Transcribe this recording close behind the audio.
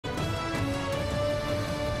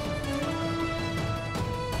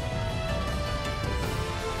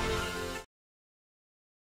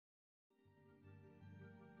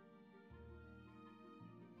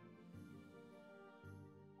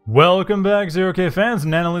Welcome back, 0K fans,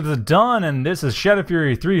 and Analytics the Dawn, and this is Shadow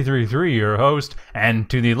Fury 333, your host, and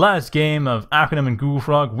to the last game of Aquanim and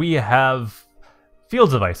GoogleFrog, we have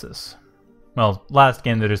Fields of Isis. Well, last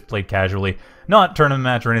game they just played casually. Not tournament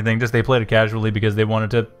match or anything, just they played it casually because they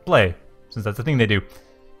wanted to play, since that's the thing they do.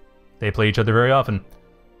 They play each other very often.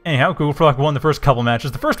 Anyhow, GoogleFrog won the first couple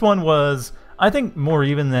matches. The first one was, I think, more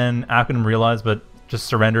even than Aquanim realized, but just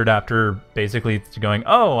surrendered after basically going,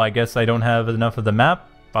 oh, I guess I don't have enough of the map,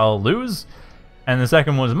 I'll lose. And the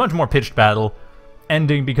second one was a much more pitched battle,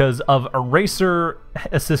 ending because of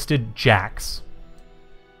eraser-assisted jacks.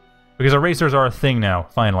 Because erasers are a thing now,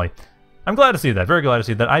 finally. I'm glad to see that, very glad to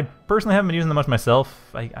see that. I personally haven't been using them much myself.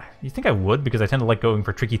 You think I would, because I tend to like going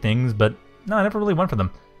for tricky things, but no, I never really went for them.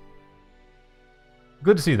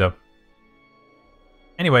 Good to see, though.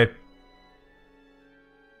 Anyway.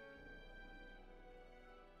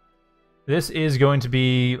 This is going to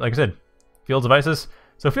be, like I said, Fields of Isis.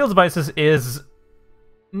 So Fields of Isis is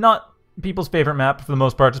not people's favorite map for the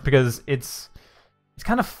most part, just because it's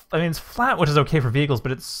kind of, I mean, it's flat, which is okay for vehicles,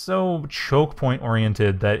 but it's so choke point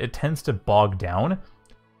oriented that it tends to bog down. I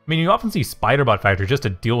mean, you often see spider bot factory just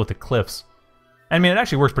to deal with the cliffs. I mean, it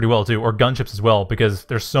actually works pretty well too, or gunships as well, because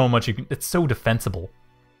there's so much you can, it's so defensible.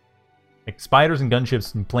 Like spiders and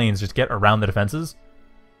gunships and planes just get around the defenses.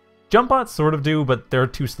 Jump bots sort of do, but they're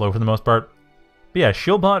too slow for the most part. But yeah,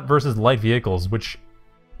 shield bot versus light vehicles, which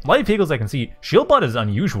light vehicles I can see. Shield bot is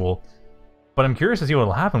unusual, but I'm curious to see what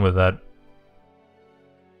will happen with that.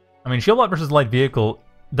 I mean, shield bot versus light vehicle,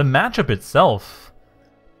 the matchup itself,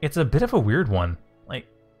 it's a bit of a weird one. Like,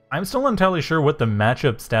 I'm still not entirely sure what the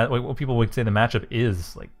matchup stat, what people would say the matchup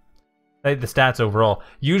is. Like the stats overall.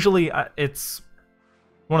 Usually, it's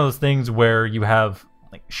one of those things where you have,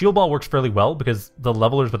 like, shield ball works fairly well because the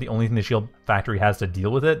leveler is but the only thing the shield factory has to deal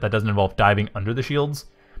with it. That doesn't involve diving under the shields.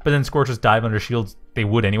 But then Scorchers dive under shields, they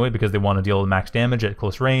would anyway, because they want to deal with max damage at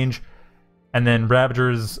close range. And then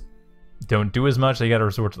Ravagers don't do as much. They gotta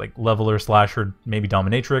resort to like Leveler, Slasher, maybe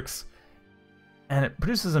Dominatrix. And it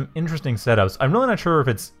produces some interesting setups. I'm really not sure if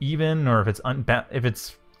it's even or if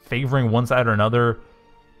it's favoring one side or another.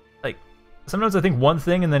 Like, sometimes I think one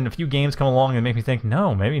thing and then a few games come along and make me think,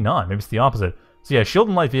 no, maybe not. Maybe it's the opposite. So yeah, Shield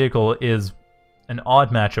and Light Vehicle is an odd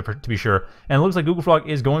matchup, to be sure. And it looks like GoogleFrog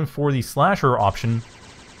is going for the Slasher option.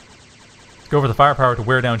 Go for the firepower to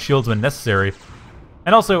wear down shields when necessary.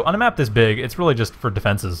 And also, on a map this big, it's really just for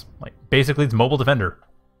defenses. Like, basically, it's mobile defender.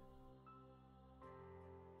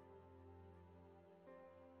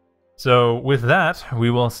 So, with that,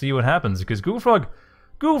 we will see what happens, because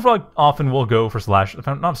GoogleFrog often will go for slashers, if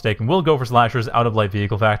I'm not mistaken, will go for slashers out of light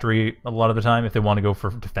vehicle factory a lot of the time if they want to go for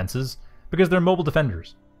defenses, because they're mobile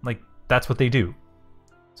defenders. Like, that's what they do.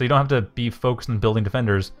 So you don't have to be focused on building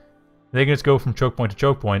defenders. They can just go from choke point to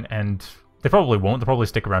choke point, and they probably won't. They'll probably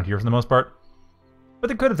stick around here for the most part. But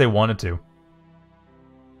they could if they wanted to.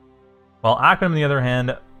 While Aquanim, on the other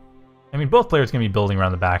hand, I mean, both players can be building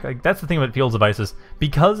around the back. Like, that's the thing about Fields of Isis.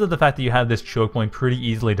 Because of the fact that you have this choke point pretty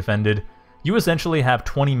easily defended, you essentially have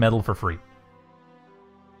 20 metal for free.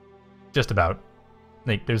 Just about.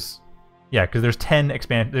 Like, yeah, because there's 10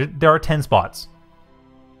 there are 10 spots.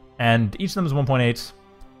 And each of them is 1.8,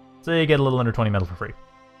 so you get a little under 20 metal for free.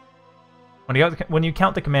 When you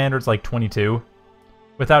count the commander, it's like 22,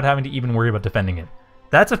 without having to even worry about defending it.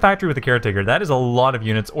 That's a factory with a caretaker. That is a lot of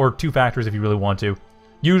units, or 2 factories if you really want to.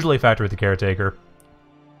 Usually a factory with a caretaker.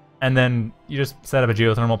 And then you just set up a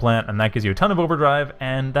geothermal plant, and that gives you a ton of overdrive,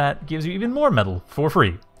 and that gives you even more metal for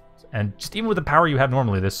free. And just even with the power you have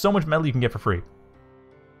normally, there's so much metal you can get for free.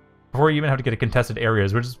 Before you even have to get to contested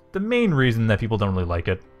areas, which is the main reason that people don't really like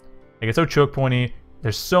it. Like, it's so choke pointy,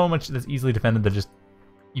 there's so much that's easily defended that just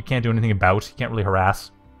you can't do anything about, you can't really harass.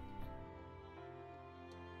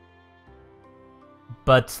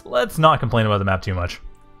 But let's not complain about the map too much.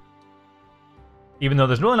 Even though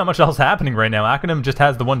there's really not much else happening right now. Aquanim just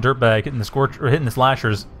has the one dirtbag hitting the Scorch or hitting the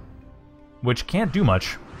Slashers, which can't do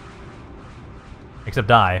much. Except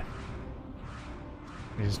die.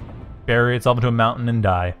 You just bury itself into a mountain and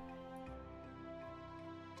die.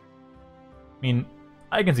 I mean,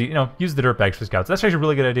 I can see, you know, use the dirtbags for scouts. That's actually a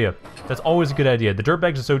really good idea. That's always a good idea. The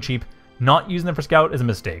dirtbags are so cheap, not using them for scout is a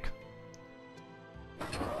mistake.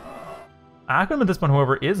 Aquanim at this point,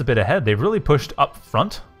 however, is a bit ahead. They've really pushed up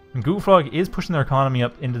front. And GoogleFrog is pushing their economy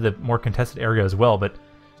up into the more contested area as well, but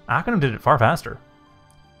Aquanim did it far faster.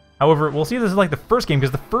 However, we'll see this is like the first game,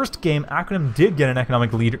 because the first game, Aquanim did get an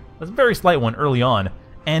economic lead, a very slight one early on,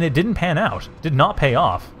 and it didn't pan out. It did not pay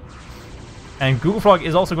off. And GoogleFrog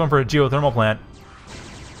is also going for a geothermal plant.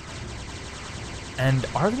 And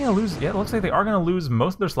are they going to lose? Yeah, it looks like they are going to lose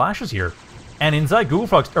most of their slashes here. And inside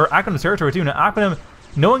GoogleFrog's, or Aquanim's territory too. Now, Aquanim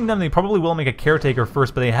Knowing them, they probably will make a Caretaker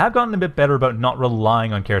first, but they have gotten a bit better about not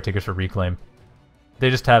relying on Caretakers for reclaim. They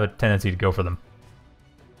just have a tendency to go for them.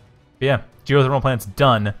 But yeah, geothermal plant's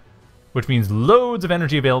done, which means loads of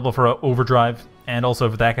energy available for overdrive, and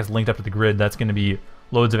also if that gets linked up to the grid, that's going to be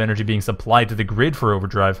loads of energy being supplied to the grid for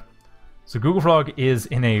overdrive. So GoogleFrog is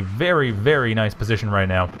in a very, very nice position right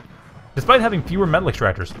now, despite having fewer metal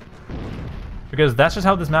extractors, because that's just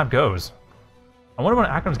how this map goes. I wonder when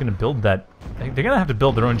Aquanim's going to build that. They're going to have to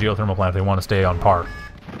build their own geothermal plant if they want to stay on par.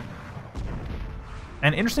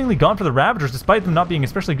 And interestingly, gone for the Ravagers, despite them not being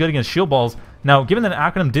especially good against shield balls. Now, given that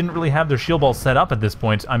Aquanim didn't really have their shield balls set up at this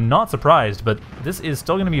point, I'm not surprised, but this is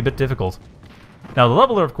still going to be a bit difficult. Now, the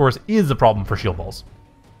Leveler, of course, is a problem for shield balls.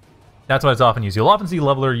 That's why it's often used. You'll often see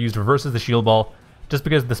Leveler used versus the shield ball, just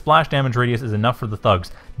because the splash damage radius is enough for the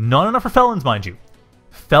thugs. Not enough for felons, mind you.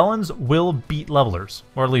 Felons will beat Levelers,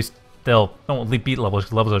 or at least they won't beat Levelers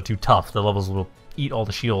because Levelers are too tough. The Levelers will eat all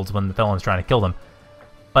the shields when the felon's trying to kill them.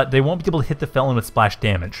 But they won't be able to hit the felon with splash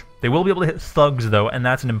damage. They will be able to hit thugs, though, and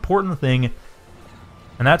that's an important thing.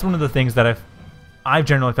 And that's one of the things that I've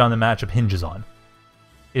generally found the matchup hinges on,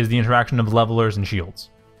 is the interaction of levelers and shields.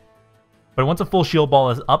 But once a full shield ball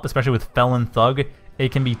is up, especially with felon thug,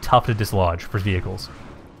 it can be tough to dislodge for vehicles.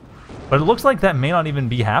 But it looks like that may not even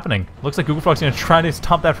be happening. It looks like GoogleFrog's going to try to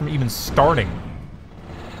stop that from even starting.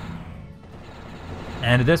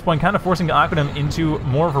 And at this point, kind of forcing Aquanim into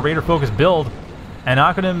more of a Raider-focused build. And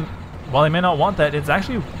Aquanim, while they may not want that, it's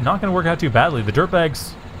actually not going to work out too badly. The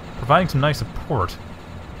Dirtbags providing some nice support.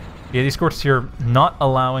 Yeah, these Scorches here not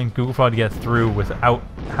allowing GoogleFrog to get through without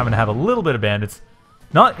having to have a little bit of bandits.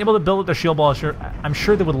 Not able to build up their shield ball. I'm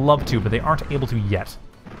sure they would love to, but they aren't able to yet.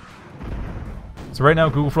 So right now,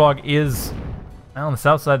 GoogleFrog is... Well, on the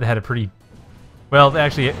south side, they had a pretty... Well, they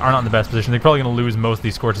actually are not in the best position. They're probably going to lose most of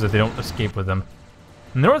these Scorches if they don't escape with them.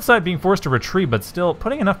 The north side being forced to retreat, but still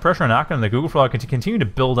putting enough pressure on Aquanim that GoogleFrog can continue to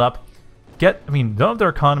build up. Don't have their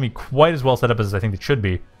economy quite as well set up as I think it should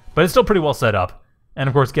be, but it's still pretty well set up. And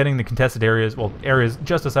of course, getting the contested areas, well, areas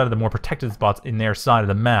just outside of the more protected spots in their side of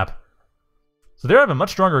the map. So they have a much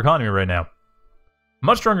stronger economy right now.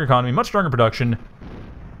 Much stronger economy, much stronger production.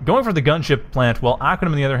 Going for the gunship plant, while Aquanim,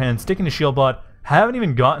 on the other hand, sticking to shield bot, haven't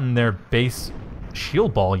even gotten their base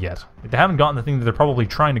shield ball yet. They haven't gotten the thing that they're probably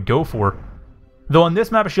trying to go for. Though on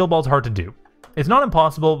this map, a shield ball is hard to do. It's not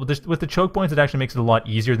impossible, but with the choke points, it actually makes it a lot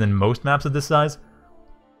easier than most maps of this size.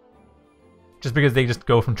 Just because they just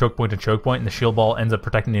go from choke point to choke point, and the shield ball ends up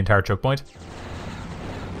protecting the entire choke point.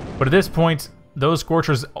 But at this point, those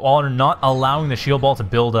Scorchers are not allowing the shield ball to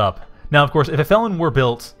build up. Now, of course, if a Felon were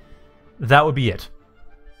built, that would be it.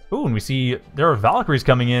 Ooh, and we see there are Valkyries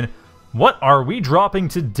coming in. What are we dropping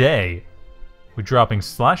today? Are we dropping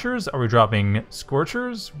Slashers? Are we dropping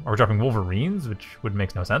Scorchers? Are we dropping Wolverines? Which would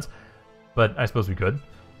make no sense. But I suppose we could.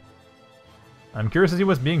 I'm curious to see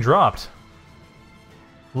what's being dropped.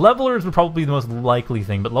 Levelers would probably be the most likely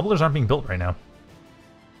thing, but Levelers aren't being built right now.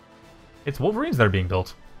 It's Wolverines that are being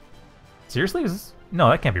built. Seriously? No,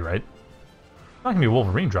 that can't be right. It's not going to be a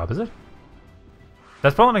Wolverine drop, is it?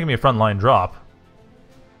 That's probably not going to be a frontline drop.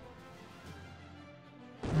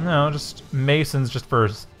 No, just Masons just for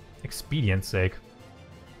expedience sake.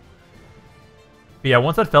 But yeah,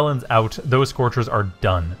 once that Felon's out, those Scorchers are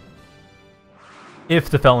done. If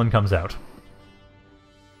the Felon comes out.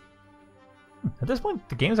 At this point,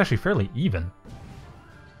 the game's actually fairly even.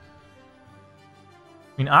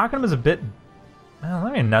 I mean, Aquanim is a bit... Well,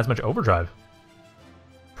 I mean, not as much overdrive.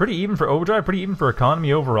 Pretty even for overdrive, pretty even for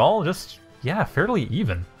economy overall. Just, yeah, fairly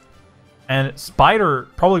even. And Spider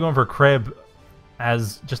probably going for Kreb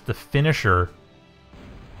as just the finisher.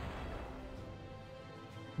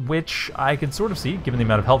 Which I could sort of see, given the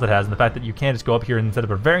amount of health it has, and the fact that you can't just go up here and set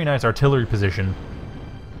up a very nice artillery position.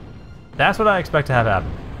 That's what I expect to have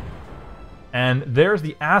happen. And there's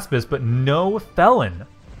the Aspis, but no Felon.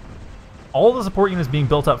 All the support units being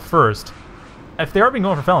built up first. If they are being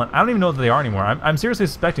going for Felon, I don't even know that they are anymore. I'm seriously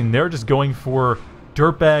suspecting they're just going for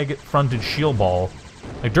Dirtbag fronted shield ball.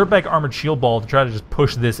 Like Dirtbag armored shield ball to try to just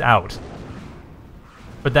push this out.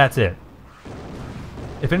 But that's it.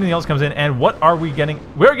 If anything else comes in, and what are we getting?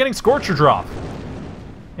 We're getting Scorcher drop!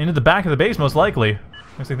 Into the back of the base, most likely.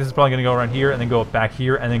 Looks like this is probably going to go around here, and then go up back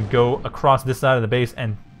here, and then go across this side of the base,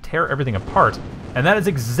 and tear everything apart. And that is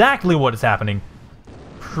exactly what is happening.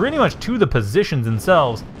 Pretty much to the positions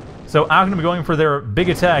themselves. So I'm going to be going for their big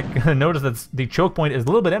attack. Notice that the choke point is a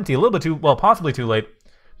little bit empty, a little bit too, well, possibly too late.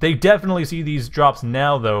 They definitely see these drops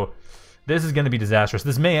now, though. This is going to be disastrous.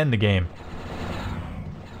 This may end the game.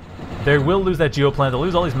 They will lose that geoplant. They'll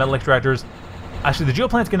lose all these metal extractors. Actually, the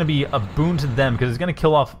geoplant's going to be a boon to them because it's going to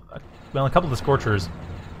kill off, well, a couple of the Scorchers.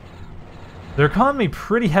 Their economy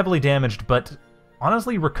pretty heavily damaged, but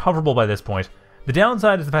honestly recoverable by this point. The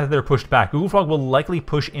downside is the fact that they're pushed back. GoogleFrog will likely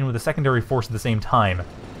push in with a secondary force at the same time.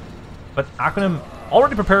 But Aquanim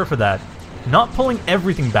already prepared for that. Not pulling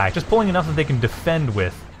everything back, just pulling enough that they can defend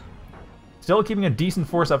with. Still keeping a decent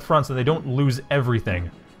force up front so they don't lose everything.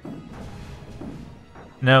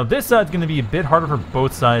 Now, this side's going to be a bit harder for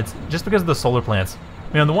both sides, just because of the solar plants.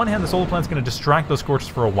 I mean, on the one hand, the solar plant's going to distract those Scorchers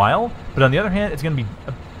for a while, but on the other hand, it's going to be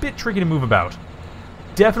a bit tricky to move about.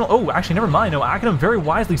 Definitely. Oh, actually, never mind. No, Aquanim very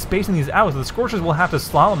wisely spacing these out, so the Scorchers will have to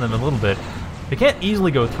slalom them a little bit. They can't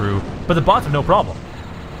easily go through, but the bots have no problem.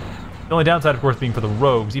 The only downside, of course, being for the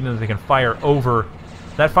rogues, even though they can fire over.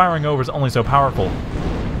 That firing over is only so powerful.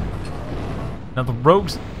 Now the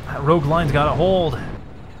rogues, that rogue line's got to hold.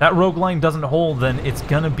 That rogue line doesn't hold, then it's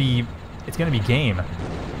gonna be game.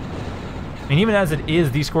 I mean, even as it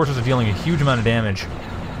is, these Scorchers are dealing a huge amount of damage.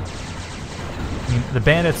 I mean, the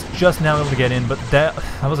bandits just now able to get in, but that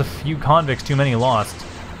was a few convicts too many lost.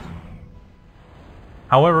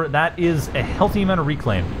 However, that is a healthy amount of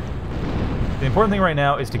reclaim. The important thing right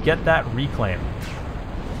now is to get that reclaim.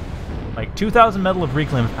 Like 2,000 metal of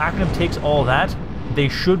reclaim. If Aquanim takes all that, they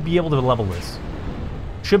should be able to level this.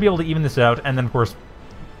 Should be able to even this out, and then of course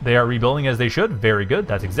they are rebuilding as they should. Very good.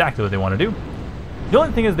 That's exactly what they want to do. The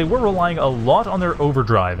only thing is they were relying a lot on their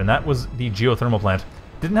overdrive, and that was the geothermal plant.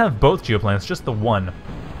 Didn't have both geoplants, just the one.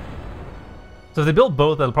 So if they build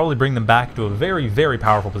both, that'll probably bring them back to a very, very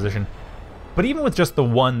powerful position. But even with just the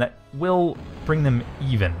one, that will bring them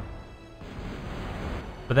even.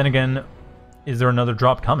 But then again, is there another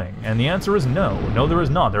drop coming? And the answer is no. No, there is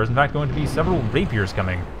not. There is in fact going to be several rapiers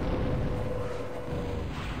coming.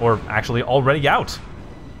 Or actually already out.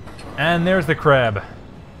 And there's the crab.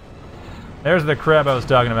 There's the crab I was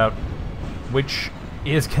talking about. Which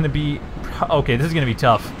is going to be... Okay, this is going to be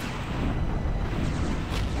tough.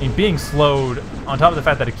 I mean, being slowed, on top of the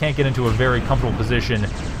fact that it can't get into a very comfortable position.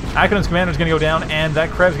 Aquanim's commander is going to go down, and that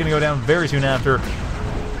crab's going to go down very soon after.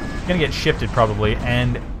 It's going to get shifted, probably,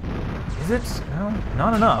 and... Is it? Well,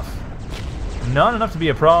 not enough. Not enough to be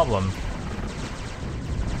a problem.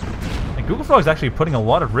 And GoogleFrog is actually putting a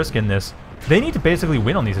lot of risk in this. They need to basically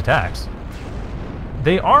win on these attacks.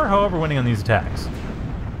 They are, however, winning on these attacks.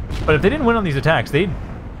 But if they didn't win on these attacks, the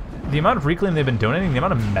amount of reclaim they've been donating, the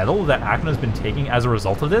amount of metal that Aquanim's been taking as a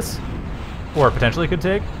result of this, or potentially could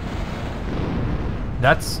take,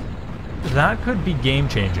 that could be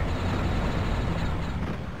game-changing.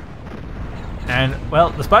 And,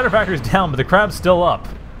 well, the spider factory's down, but the crab's still up.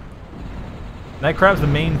 That crab's the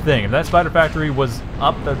main thing. If that spider factory was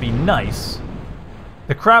up, that'd be nice.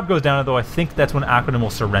 The crab goes down, though I think that's when Aquanim will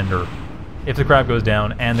surrender. If the crab goes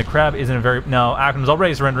down, and the crab isn't a very... No, Aquanim's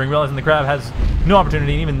already surrendering, realizing the crab has no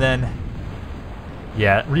opportunity, and even then...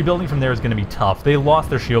 Yeah, rebuilding from there is going to be tough. They lost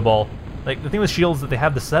their shield ball. Like, the thing with shields is that they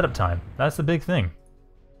have the setup time. That's the big thing.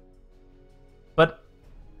 But,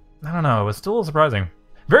 I don't know, it was still a little surprising.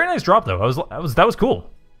 Very nice drop, though. That was cool.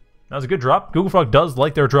 That was a good drop. GoogleFrog does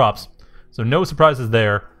like their drops, so no surprises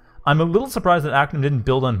there. I'm a little surprised that Aquanim didn't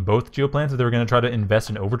build on both geoplants if they were going to try to invest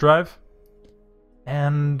in overdrive.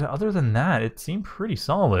 And other than that, it seemed pretty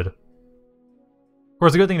solid. Of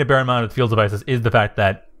course, the good thing to bear in mind with field devices is the fact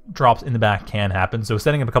that drops in the back can happen, so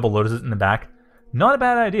setting up a couple lotuses in the back, not a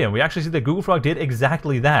bad idea. We actually see that GoogleFrog did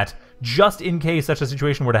exactly that, just in case such a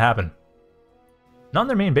situation were to happen. Not in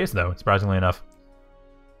their main base, though, surprisingly enough.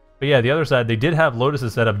 But yeah, the other side, they did have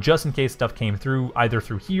lotuses set up just in case stuff came through, either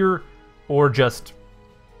through here, or just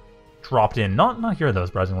dropped in. Not here, though,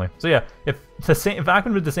 surprisingly. So yeah, if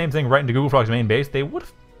Aquanim did the same thing right into GoogleFrog's main base, they would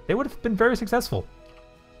have been very successful.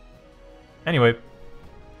 Anyway,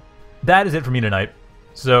 that is it for me tonight.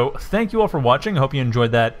 So thank you all for watching. I hope you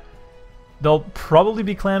enjoyed that. There'll probably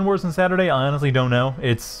be Clan Wars on Saturday. I honestly don't know.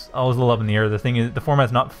 It's always a little up in the air. The thing is, the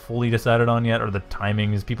format's not fully decided on yet, or the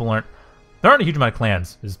timings. There aren't a huge amount of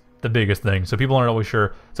clans, is the biggest thing, so people aren't always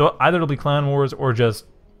sure. So either it'll be Clan Wars or just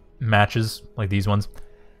matches like these ones.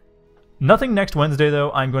 Nothing next Wednesday,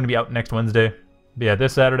 though. I'm going to be out next Wednesday. But yeah,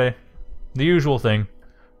 this Saturday, the usual thing.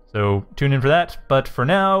 So tune in for that. But for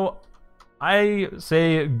now, I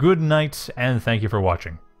say good night and thank you for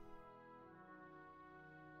watching.